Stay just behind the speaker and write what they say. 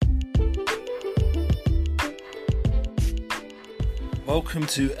Welcome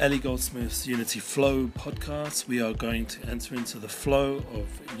to Ellie Goldsmith's Unity Flow podcast. We are going to enter into the flow of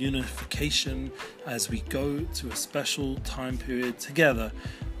unification as we go to a special time period together.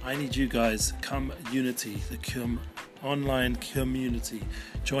 I need you guys, come Unity, the online community,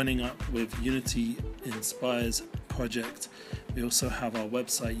 joining up with Unity Inspires project. We also have our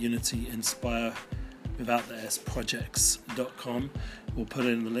website, Unity Inspire, without the S, projects.com. We'll put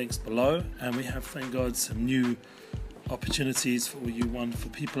it in the links below. And we have, thank God, some new opportunities for you, for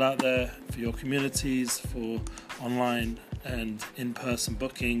people out there, for your communities, for online and in-person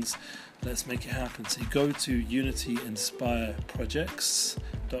bookings. Let's make it happen. So you go to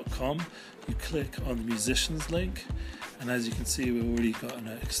unityinspireprojects.com, you click on the musicians link, and as you can see, we've already got an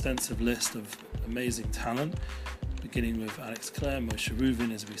extensive list of amazing talent, beginning with Alex Clare, Moshe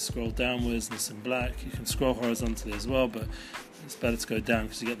Rubin. As we scroll downwards, Nissan Black. You can scroll horizontally as well, but it's better to go down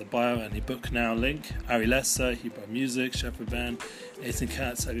because you get the bio and the book now link. Ari Lesser, Hebrew Music, Shepherd Band, Ethan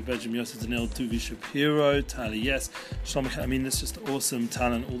Katz, Abby Benjamin, Yossi Daniel, Duvi Shapiro, Tali Yes, Shlomo. I mean, there's just awesome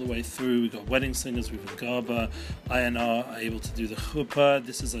talent all the way through. We've got wedding singers, we've got Garba, INR are able to do the chuppah.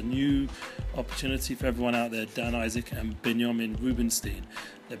 This is a new opportunity for everyone out there. Dan Isaac and Benjamin Rubenstein.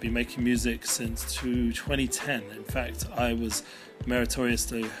 They've been making music since 2010. In fact, I was meritorious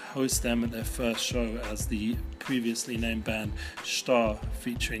to host them at their first show as the previously named band Star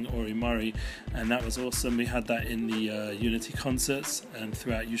featuring Ori Murray, and that was awesome. We had that in the Unity concerts and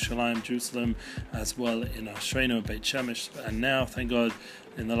throughout Yerushalayim, Jerusalem, as well in Ashrenu, Beit Shemesh, and now, thank God,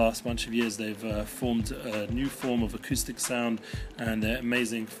 in the last bunch of years they've formed a new form of acoustic sound, and they're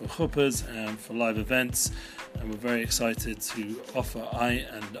amazing for chuppahs and for live events, and we're very excited to offer I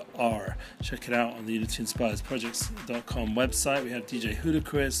and R. Check it out on the unityinspiresprojects.com website. We have DJ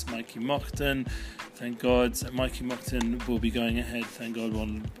Hudakris, Mikey Mockton. Thank God Mikey Mockton will be going ahead, thank God,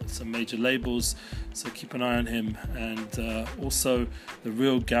 on some major labels, so keep an eye on him. And also the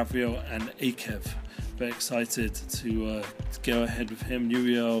real Gabriel and Akev. Very excited to go ahead with him.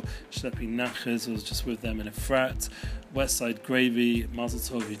 Uriel Schlepping Nachas was just with them in a frat. Westside Gravy, Mazel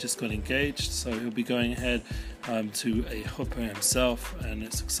Tov, he just got engaged, so he'll be going ahead to a chuppah himself, and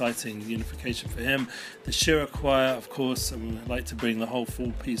it's exciting unification for him. The Shira Choir, of course, and we'd like to bring the whole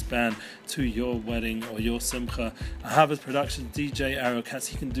full-piece band to your wedding or your simcha. Ahavas Production, DJ Arrow Cats,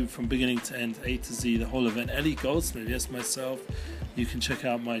 he can do from beginning to end, A to Z, the whole event. Ellie Goldsmith, yes, myself. You can check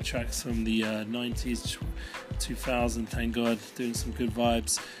out my tracks from the 90s, 2000, thank God, doing some good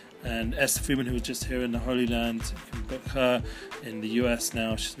vibes. And Esther Freeman, who was just here in the Holy Land, you can book her in the US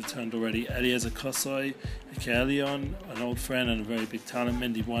now. She's returned already. Eliezer Kosoi, aka Leon, an old friend and a very big talent.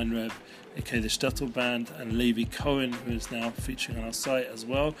 Mindy Weinreb, aka the Shtetl Band, and Levi Cohen, who is now featuring on our site as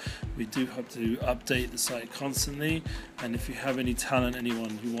well. We do hope to update the site constantly, and if you have any talent,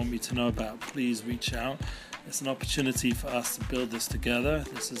 anyone you want me to know about, please reach out. It's an opportunity for us to build this together.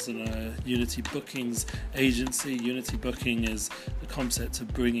 This is a Unity Bookings agency. Unity Booking is the concept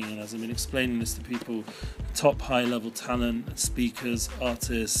of bringing, and as I've been explaining this to people, top high-level talent, speakers,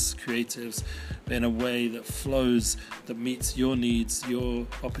 artists, creatives, in a way that flows, that meets your needs, your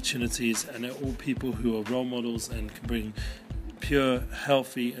opportunities, and they're all people who are role models and can bring pure,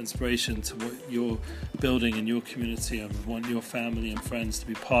 healthy inspiration to what you're building in your community and want your family and friends to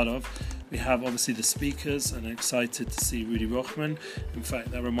be part of. We have obviously the speakers, and I'm excited to see Rudy Rochman. In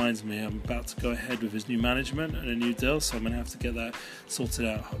fact, that reminds me, I'm about to go ahead with his new management and a new deal, so I'm going to have to get that sorted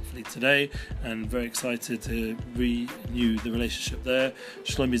out hopefully today, and very excited to renew the relationship there.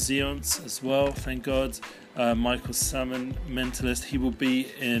 Shlomi Zions as well, thank God. Michael Salmon, mentalist, he will be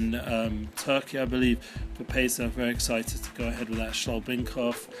in Turkey, I believe, for Pesach. Very excited to go ahead with that. Shlal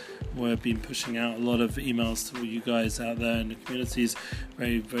Binkhoff, we've been pushing out a lot of emails to all you guys out there in the communities.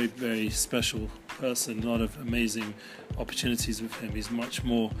 Very, very, very special person, a lot of amazing opportunities with him. He's much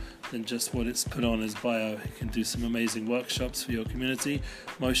more than just what it's put on his bio. He can do some amazing workshops for your community.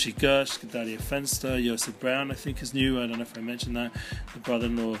 Moshe Gersh, Gedalia Fenster, Joseph Brown, I think is new. I don't know if I mentioned that. The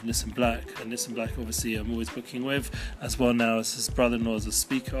brother-in-law of Nissan Black. And Nissan Black, obviously, I'm always booking with, as well now as his brother-in-law as a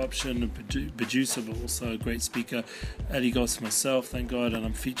speaker option, a producer, but also a great speaker. Eddie Goss, myself, thank God, and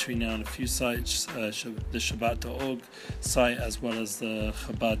I'm featuring now on a few sites, the Shabbat.org site, as well as the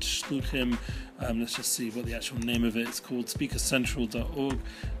Chabad Shluchim. Let's just see what the actual name of it is called. SpeakerCentral.org.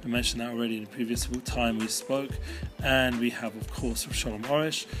 I mentioned that already in the previous time we spoke. And we have, of course, Shalom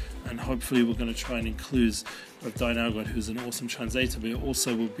Orish. And hopefully we're going to try and include Rav Dayan Elgod, who's an awesome translator, but it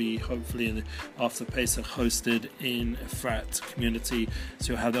also will be hopefully after Pesach hosted in a frat community.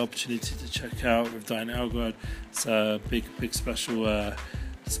 So you'll have the opportunity to check out Rav Dayan Elgod. It's a big special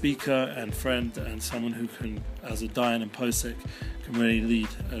speaker and friend, and someone who can, as a Dayan and Posek, can really lead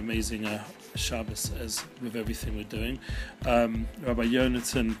an amazing Shabbos as with everything we're doing. Rabbi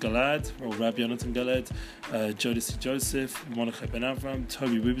Yonatan Galad, or Rabbi Yonatan Galad, Jodeci Joseph, Mordechai Ben Avram,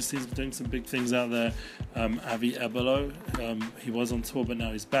 Toby Rubenstein's been doing some big things out there. Avi Ebelo, he was on tour but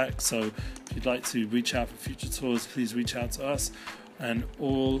now he's back, so if you'd like to reach out for future tours, please reach out to us. And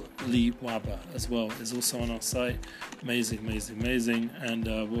All Lee Waba as well is also on our site. Amazing, and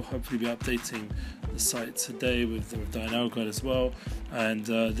we'll hopefully be updating the site today with the Dayan Elgod as well. And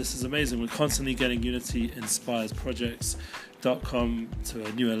this is amazing. We're constantly getting Unity Inspires Projects.com to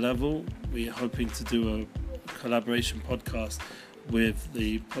a newer level. We're hoping to do a collaboration podcast with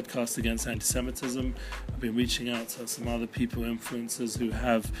the podcast against anti-Semitism. I've been reaching out to some other people, influencers who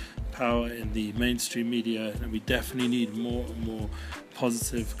have power in the mainstream media, and we definitely need more and more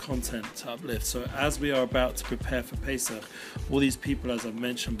positive content to uplift. So as we are about to prepare for Pesach, all these people, as I've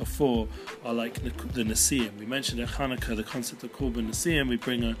mentioned before, are like the Nasiim. We mentioned at Hanukkah the concept of Korban Nasiim. We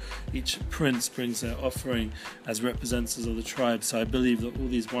bring each prince brings their offering as representatives of the tribe. So I believe that all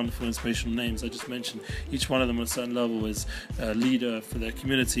these wonderful inspirational names I just mentioned, each one of them on a certain level is a leader for their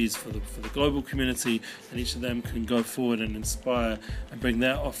communities, for the global community, and each of them can go forward and inspire and bring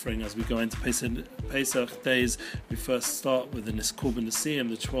their offering as we go into Pesach days. We first start with the Korban Nasiim,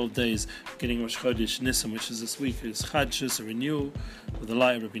 the 12 days beginning Rosh Chodesh Nisan, which is this week, is Chadshus, a renewal with the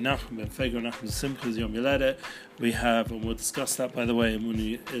light of Rabbi Nachman Ben Feger, Nachman Simcha's Yom Yoledet. We have, and we'll discuss that by the way,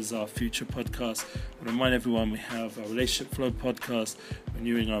 Emuni is our future podcast. I want to remind everyone we have our Relationship Flow podcast,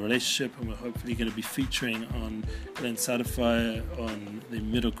 renewing our relationship, and we're hopefully going to be featuring on Glenn Sadafire on the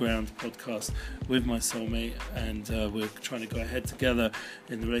Middle Ground podcast with my soulmate, and we're trying to go ahead together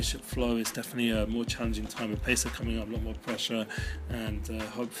in the Relationship Flow. It's definitely a more challenging time with Pesach coming up, a lot more pressure, and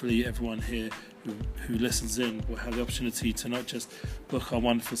hopefully everyone here who listens in will have the opportunity to not just book our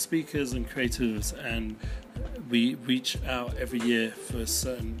wonderful speakers and creatives, and we reach out every year for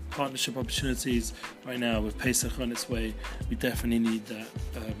certain partnership opportunities. Right now with Pesach on its way, we definitely need that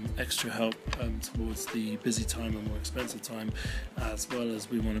extra help towards the busy time and more expensive time, as well as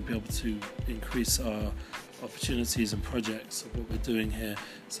we want to be able to increase our opportunities and projects of what we're doing here.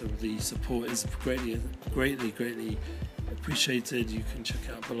 So the support is greatly appreciated. You can check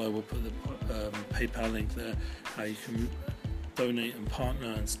out below, we'll put the PayPal link there, how you can donate and partner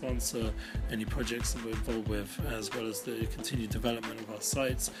and sponsor any projects that we're involved with, as well as the continued development of our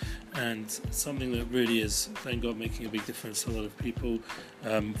sites, and something that really is, thank God, making a big difference to a lot of people.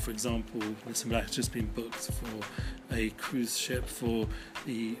 For example, Nissan Black has just been booked for a cruise ship for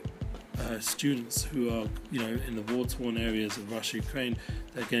the students who are, in the war-torn areas of Russia, Ukraine.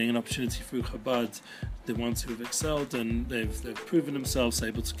 They're getting an opportunity through Chabad, the ones who have excelled, and they've proven themselves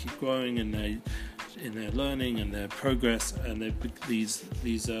able to keep growing in their learning and their progress, and these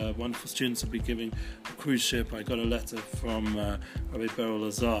wonderful students will be giving a cruise ship. I got a letter from Rabbi Beryl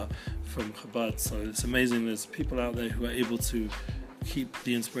Lazar from Chabad, so it's amazing. There's people out there who are able to keep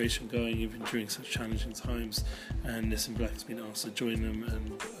the inspiration going even during such challenging times, and Nissan Black has been asked to join them,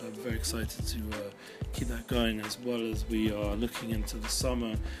 and I'm very excited to keep that going, as well as we are looking into the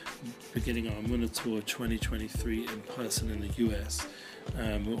summer, beginning our Amunah Tour 2023 in person in the US.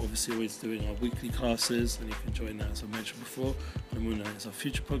 We're obviously always doing our weekly classes, and you can join that, as I mentioned before. Amunah is our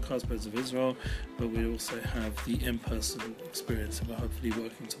future podcast, Birds of Israel, but we also have the in-person experience that we're hopefully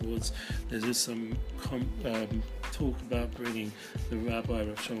working towards. There is some talk about bringing the Rabbi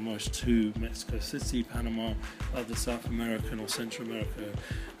of Shalom Moshe to Mexico City, Panama, other South American or Central America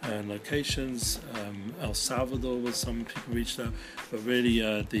locations. El Salvador was some people reached out, but really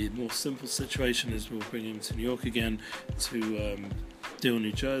the more simple situation is we'll bring him to New York again, to Deal,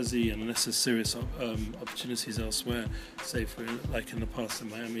 New Jersey, and unless there's serious opportunities elsewhere, say for like in the past in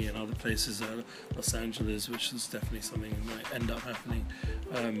Miami and other places, Los Angeles, which is definitely something that might end up happening.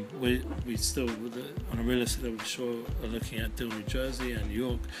 We still, on a realistic level, sure, are looking at Deal, New Jersey and New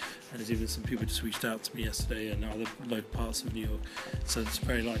York, and there's even some people just reached out to me yesterday in other local parts of New York, so it's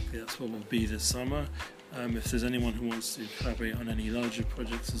very likely that's what we'll be this summer. If there's anyone who wants to collaborate on any larger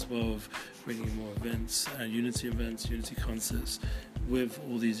projects as well, of bringing more events, Unity concerts, with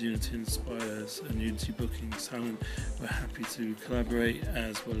all these Unity Inspires and Unity Bookings talent, we're happy to collaborate,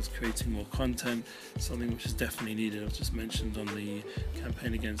 as well as creating more content, something which is definitely needed. I've just mentioned on the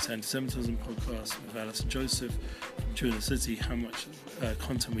Campaign Against Anti-Semitism podcast with Alice and Joseph from Jew in the City how much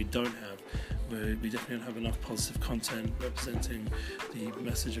content we don't have. We definitely don't have enough positive content representing the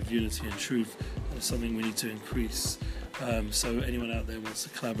message of unity and truth. That's something we need to increase. So anyone out there wants to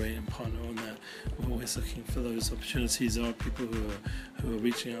collaborate and partner on that, we're always looking for those opportunities. There are people who are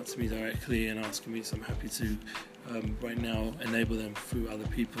reaching out to me directly and asking me, so I'm happy to right now enable them through other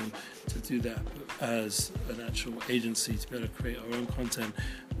people to do that. But as an actual agency to be able to create our own content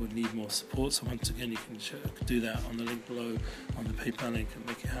would need more support. So once again, you can do that on the link below, on the PayPal link, and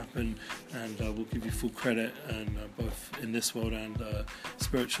make it happen. And we'll give you full credit, and both in this world and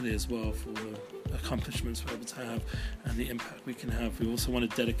spiritually as well, for the accomplishments we're able to have and the impact we can have. We also want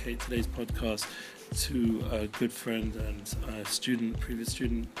to dedicate today's podcast to a good friend and previous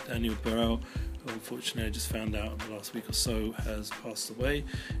student, Daniel Burrell, who unfortunately I just found out in the last week or so has passed away.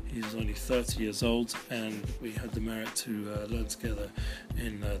 He was only 30 years old, and we had the merit to learn together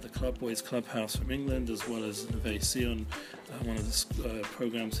in the Boys Clubhouse from England, as well as Neve Sion, one of the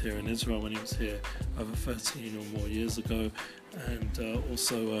programs here in Israel when he was here over 13 or more years ago. And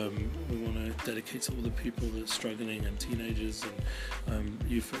also we want to dedicate to all the people that are struggling, and teenagers and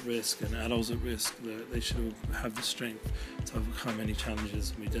youth at risk and adults at risk, that they should have the strength to overcome any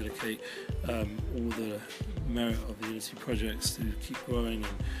challenges. And we dedicate all the merit of the Unity projects to keep growing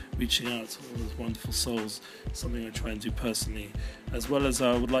and reaching out to all those wonderful souls, something I try and do personally. As well as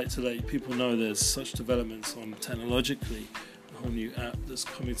I would like to let people know there's such developments on technologically, a whole new app that's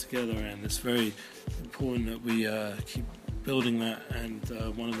coming together, and it's very important that we keep building that, and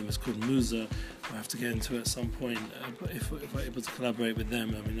one of them is called Musa. I have to get into it at some point, but if we're able to collaborate with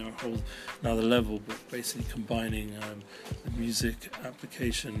them, I mean, they're a whole another level, but basically combining the music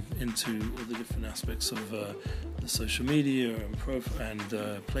application into all the different aspects of the social media and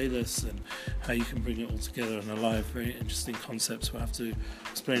playlists, and how you can bring it all together in a live, very interesting concepts. We'll have to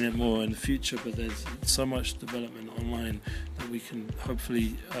explain it more in the future, but there's so much development online that we can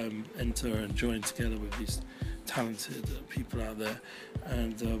hopefully enter and join together with these talented people out there.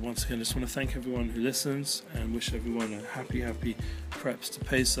 And once again, I just want to thank everyone who listens and wish everyone a happy preps to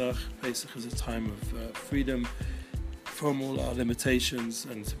Pesach. Pesach is a time of freedom from all our limitations,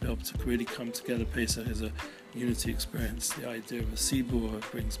 and to be able to really come together. Pesach is a unity experience. The idea of a sibur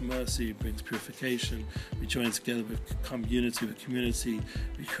brings mercy, brings purification. We join together, we become unity with community.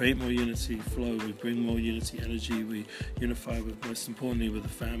 We create more unity flow. We bring more unity energy. We unify with, most importantly, with the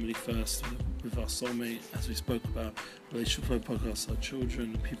family first, with our soulmate, as we spoke about. Relationship Flow podcast, our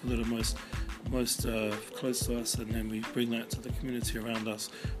children, the people that are most close to us, and then we bring that to the community around us,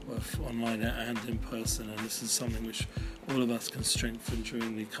 both online and in person. And this is something which all of us can strengthen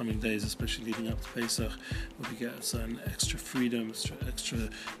during the coming days, especially leading up to Pesach, where we get a certain extra freedom, extra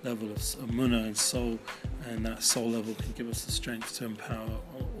level of emunah and soul, and that soul level can give us the strength to empower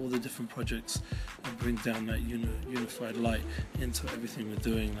all the different projects and bring down that unified light into everything we're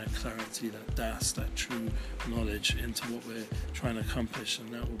doing, that clarity, that das, that true knowledge into what we're trying to accomplish, and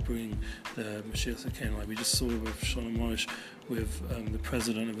that will bring the Mashiach Tzidkeinu. Like we just saw with Shalom Moshe, with the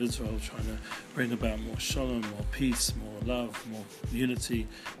president of Israel, trying to bring about more shalom, more peace, more love, more unity,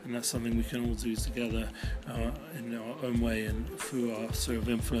 and that's something we can all do together in our own way and through our sphere of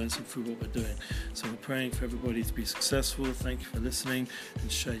influence and through what we're doing. So we're praying for everybody to be successful. Thank you for listening,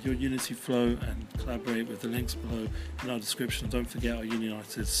 and share your unity flow and collaborate with the links below in our description. Don't forget our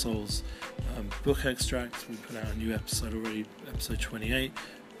United Souls book extract. We put out a new episode already, episode 28.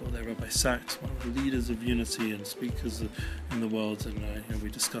 There, Rabbi Sachs, one of the leaders of unity and speakers in the world, and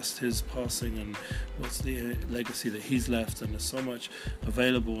we discussed his passing and what's the legacy that he's left, and there's so much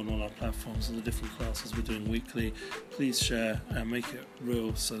available on all our platforms and the different classes we're doing weekly. Please share and make it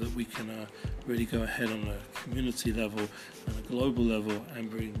real so that we can really go ahead on a community level and a global level and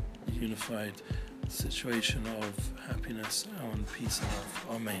bring a unified situation of happiness and peace and love.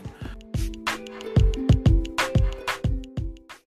 Amen.